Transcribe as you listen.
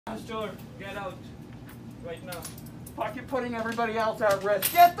Store, get out right now. Fucking putting everybody else at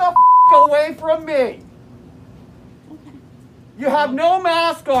risk. Get the away from me. You have no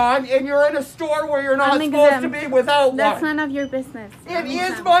mask on and you're in a store where you're not supposed to be without one. That's none of your business. It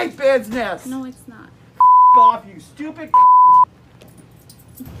is my business. No, it's not. Off, you stupid.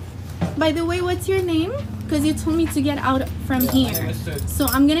 By the way, what's your name? Because you told me to get out from here. So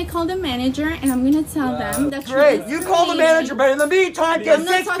I'm going to call the manager and I'm going to tell them that Great, you call the manager, but in the meantime, get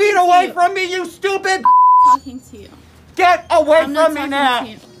 6 feet away from me, you stupid. Talking to you. Get away from me now.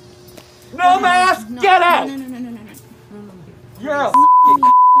 No mask, get out. No. You're a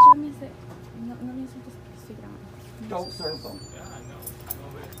Don't serve them.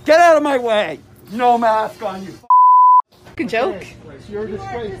 Get out of my way. No mask on you. Good joke. You're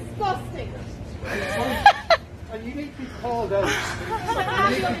disgusting. And you need to be called out.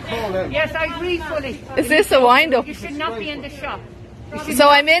 You need to be called out. Yes, I agree fully. Is this a wind-up? You should not be in the shop. So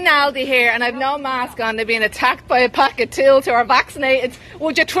I'm in Aldi here and I've no mask on. They're being attacked by a pack of tills who are vaccinated.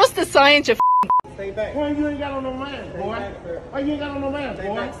 Would you trust the science, you Stay back. Boy, you ain't got on no mask, boy. Why you ain't got on no mask, boy?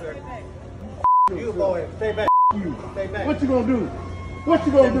 Stay back, sir. You, boy. Stay back. You. Stay back. What you gonna do? What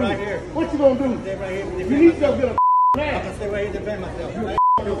you gonna do? Right here. What you gonna do? Stay right here. You need to go get a I'm mask. gonna stay right here to defend myself.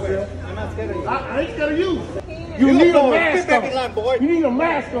 I'm not scared of you. I ain't scared of you. You need a mask Step back in line, on. boy. You need a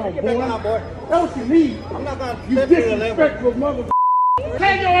mask on, Get back in boy. line, boy. That's what you need. I'm not gonna You step to the level. disrespectful mother.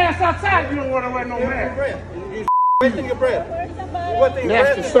 Take your ass outside if you don't want to wear no mask. You're wasting your breath. You're wasting your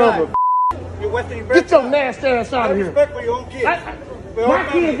breath. Nasty server. You're wasting your breath. Get your nasty ass out of here. Respect for your own kids. My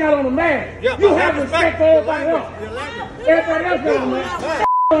kids got on a mask. Yeah, You but have respect for everybody else. Your language. Everybody else got on a mask.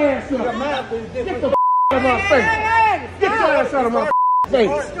 Your ass Your up. mouth is Get different. the out of my face. Get your ass out of my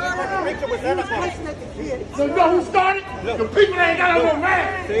face. So you know who started? The people that ain't got on no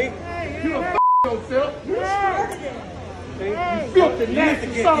mask. See? You a yourself. See? You filthy,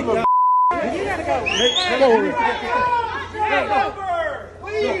 nasty son of a. You gotta go.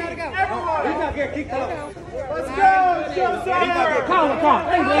 He's not getting kicked out. Let's go. Call the cop.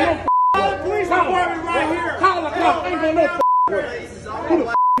 Ain't going no Police department right here. Call the cop. Ain't going no Who the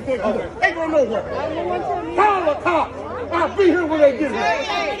ain't going nowhere. Call the cop. I'll be here when they get here.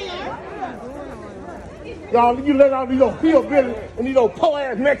 Y'all, you let all these old hillbillies and these old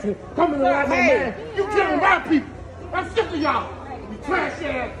poor-ass Mexicans come in the right man. You killing my people. I'm sick of y'all. You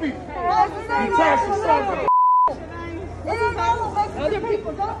trash-ass people. You trashy sons of Other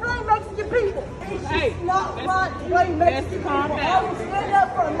people don't blame Mexican people. Hey, not right to blame Mexican people. I will stand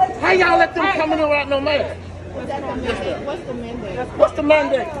up for a Mexican. How y'all let them come in without no mask? What's the mandate? What's the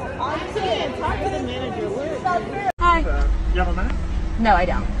mandate? I'm saying, talk to the manager. Hi. You have a mask? No, I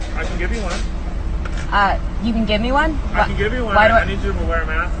don't. I can give you one. You can give me one? I can give you one. Why do I need you to wear a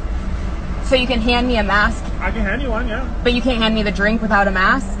mask. So you can hand me a mask, I can hand you one, yeah. but you can't hand me the drink without a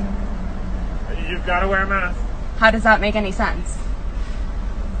mask? You've got to wear a mask. How does that make any sense?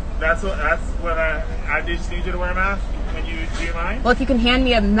 That's what I just need you to wear a mask. Do you mind? Well, if you can hand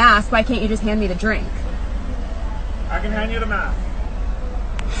me a mask, why can't you just hand me the drink? I can hand you the mask.